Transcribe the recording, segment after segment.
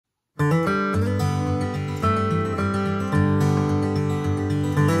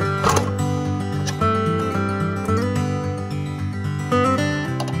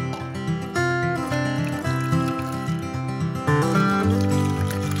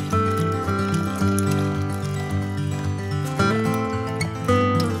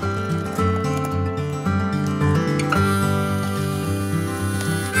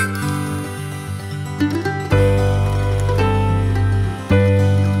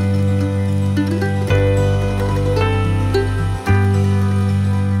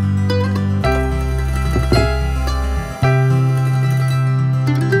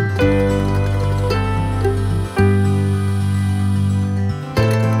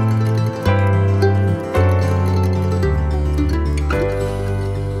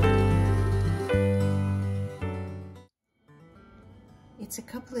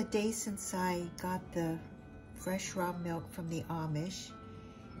day since I got the fresh raw milk from the Amish,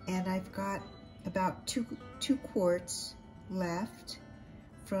 and I've got about two quarts left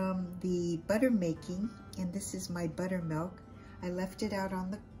from the butter making, and this is my buttermilk. I left it out on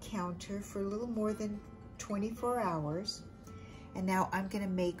the counter for a little more than 24 hours, and now I'm gonna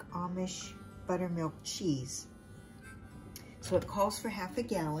make Amish buttermilk cheese. So it calls for half a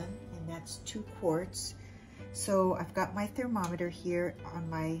gallon, and that's 2 quarts. So I've got my thermometer here on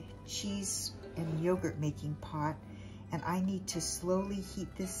my cheese and yogurt making pot, and I need to slowly heat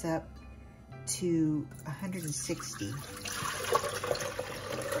this up to 160.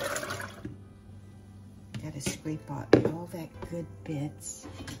 Gotta scrape out all that good bits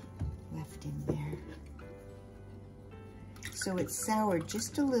left in there. So it's soured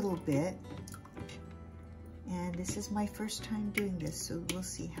just a little bit, and this is my first time doing this, so we'll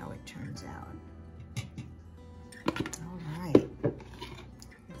see how it turns out. All right,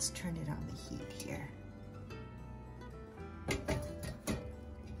 let's turn it on the heat here.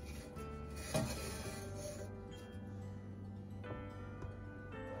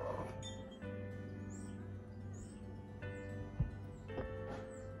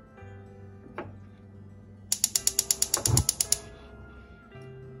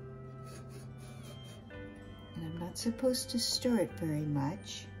 And I'm not supposed to stir it very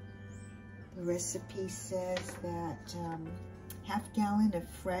much. The recipe says that half gallon of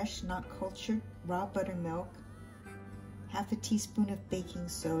fresh, not cultured, raw buttermilk, half a teaspoon of baking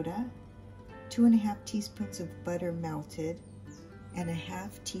soda, 2½ teaspoons of butter melted, and a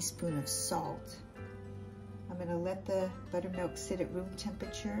 ½ teaspoon of salt. I'm gonna let the buttermilk sit at room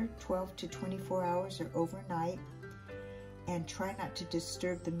temperature 12 to 24 hours or overnight, and try not to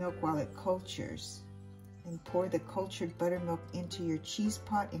disturb the milk while it cultures. And pour the cultured buttermilk into your cheese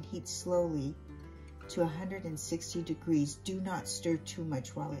pot and heat slowly to 160 degrees. Do not stir too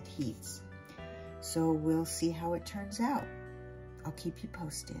much while it heats. So we'll see how it turns out. I'll keep you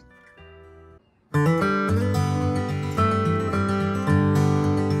posted.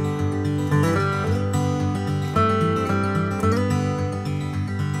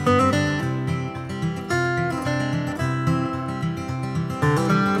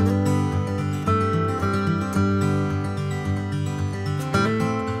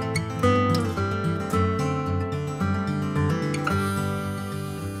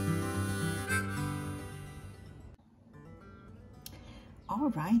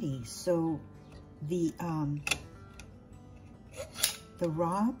 Alrighty, so the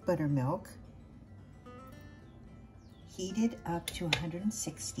raw buttermilk heated up to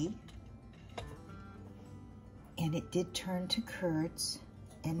 160, and it did turn to curds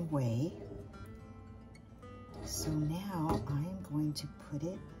and whey. So now I'm going to put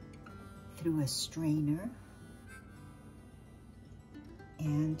it through a strainer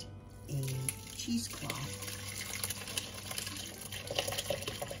and a cheesecloth.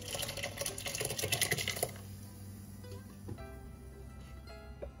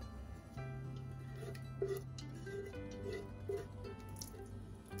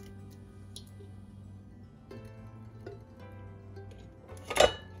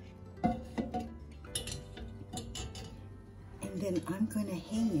 And then I'm going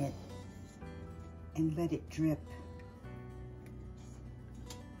to hang it and let it drip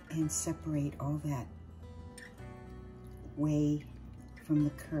and separate all that whey from the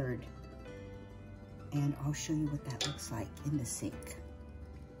curd. And I'll show you what that looks like in the sink.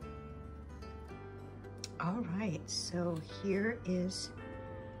 All right, so here is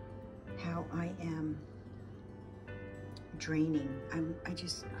how I am draining. I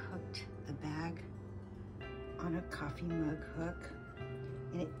just hooked the bag on a coffee mug hook,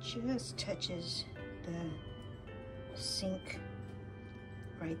 and it just touches the sink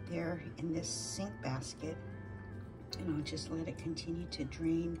right there in this sink basket, and I'll just let it continue to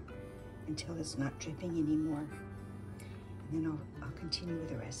drain until it's not dripping anymore, and then I'll continue with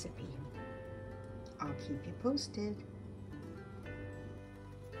the recipe. I'll keep you posted.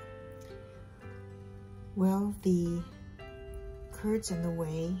 Well, the curds and the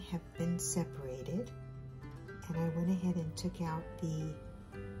whey have been separated, and I went ahead and took out the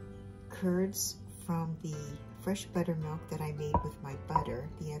curds from the fresh buttermilk that I made with my butter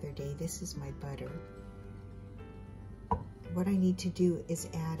the other day. This is my butter. What I need to do is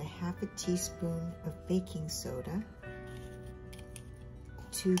add a ½ teaspoon of baking soda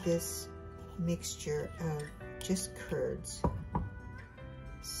to this mixture of just curds.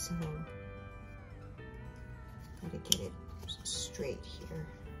 So, gotta get it straight here,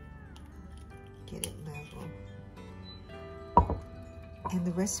 get it level. And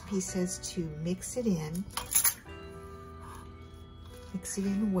the recipe says to mix it in Mix it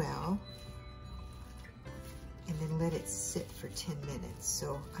in well, and then let it sit for 10 minutes.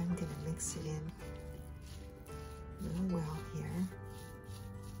 So I'm gonna mix it in really well here.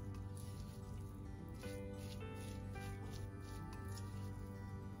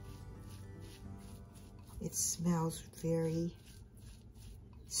 It smells very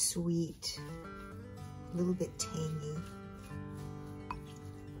sweet, a little bit tangy.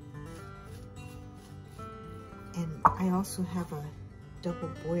 And I also have a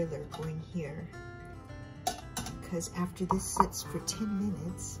double boiler going here because after this sits for 10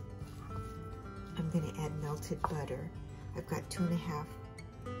 minutes, I'm going to add melted butter. I've got 2.5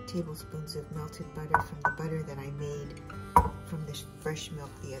 tablespoons of melted butter from the butter that I made from the fresh milk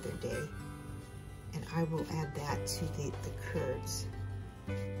the other day. And I will add that to the curds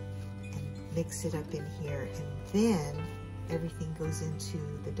and mix it up in here. And then everything goes into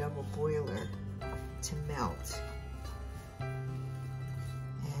the double boiler to melt.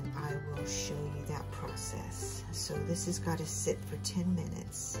 And I will show you that process. So this has got to sit for 10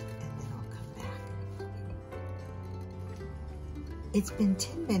 minutes and then I'll come back. It's been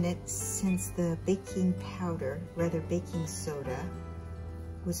 10 minutes since the baking powder, rather baking soda,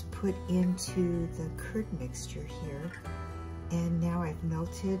 was put into the curd mixture here. And now I've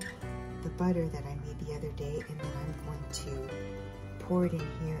melted the butter that I made the other day, and then I'm going to pour it in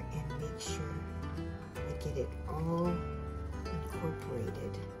here and make sure I get it all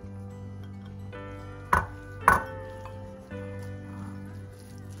incorporated.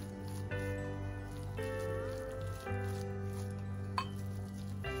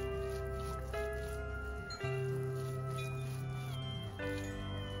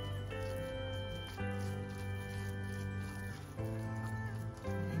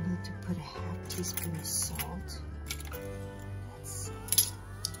 To put a 1/2 teaspoon of salt. Let's see.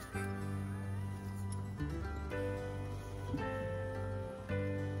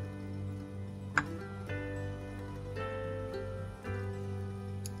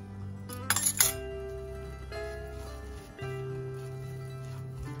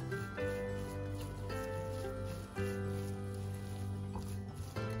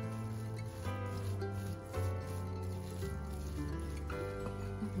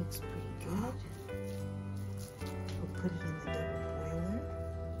 Looks pretty good. We'll put it in the double boiler.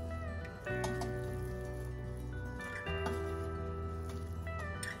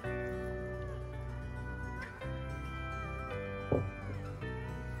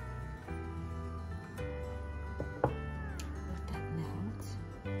 Let that melt.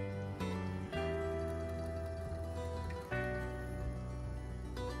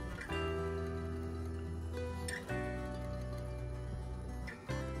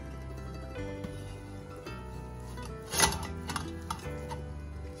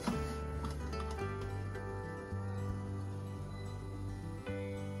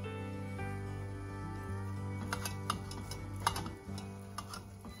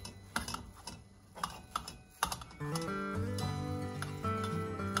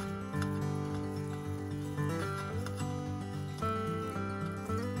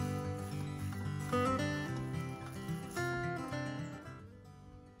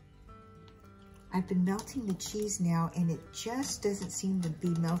 I've been melting the cheese now, and it just doesn't seem to be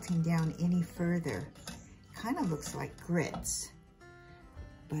melting down any further. Kind of looks like grits.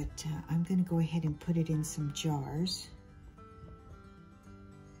 But I'm going to go ahead and put it in some jars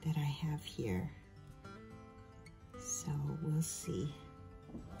that I have here. So we'll see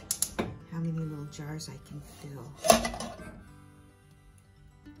how many little jars I can fill.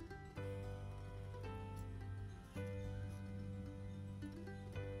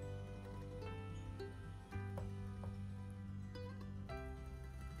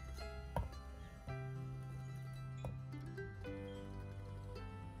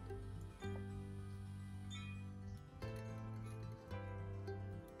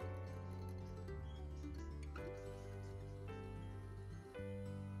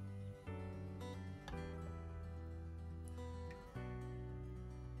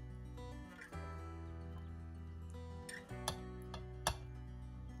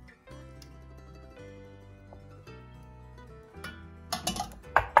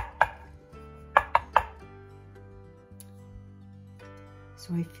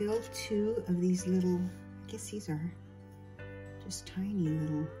 So I filled 2 of these little, I guess these are just tiny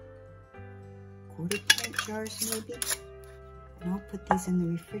little 1/4 pint jars maybe. And I'll put these in the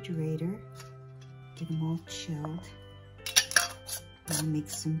refrigerator, get them all chilled. And I'll make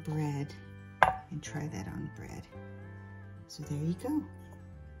some bread and try that on bread. So there you go.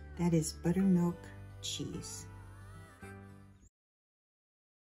 That is buttermilk cheese.